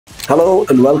Hello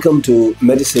and welcome to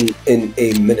Medicine in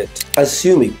a Minute.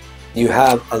 Assuming you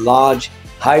have a large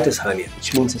hiatus hernia,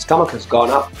 which means the stomach has gone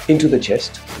up into the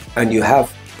chest and you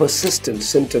have persistent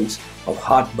symptoms of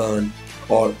heartburn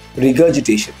or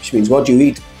regurgitation, which means what you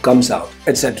eat comes out,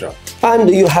 etc. And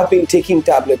you have been taking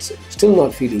tablets, still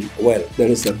not feeling well. There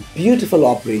is a beautiful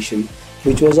operation,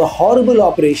 which was a horrible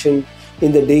operation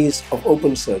in the days of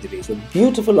open surgeries, a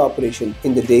beautiful operation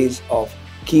in the days of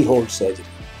keyhole surgery.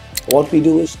 What we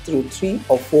do is through 3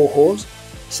 or 4 holes,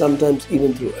 sometimes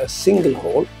even through a single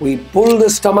hole, we pull the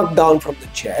stomach down from the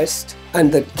chest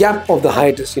and the gap of the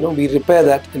hiatus, we repair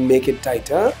that and make it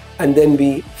tighter, and then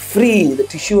we free the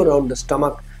tissue around the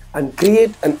stomach and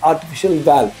create an artificial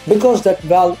valve. Because that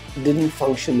valve didn't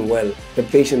function well, the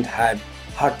patient had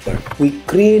heartburn. We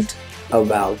create a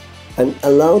valve and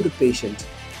allow the patient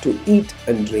to eat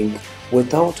and drink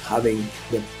without having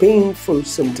the painful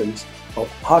symptoms of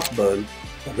heartburn,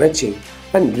 retching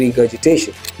and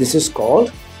regurgitation. This is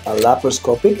called a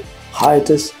laparoscopic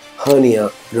hiatus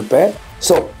hernia repair.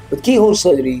 So, with keyhole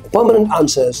surgery, permanent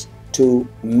answers to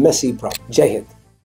messy problems. Jai Hind.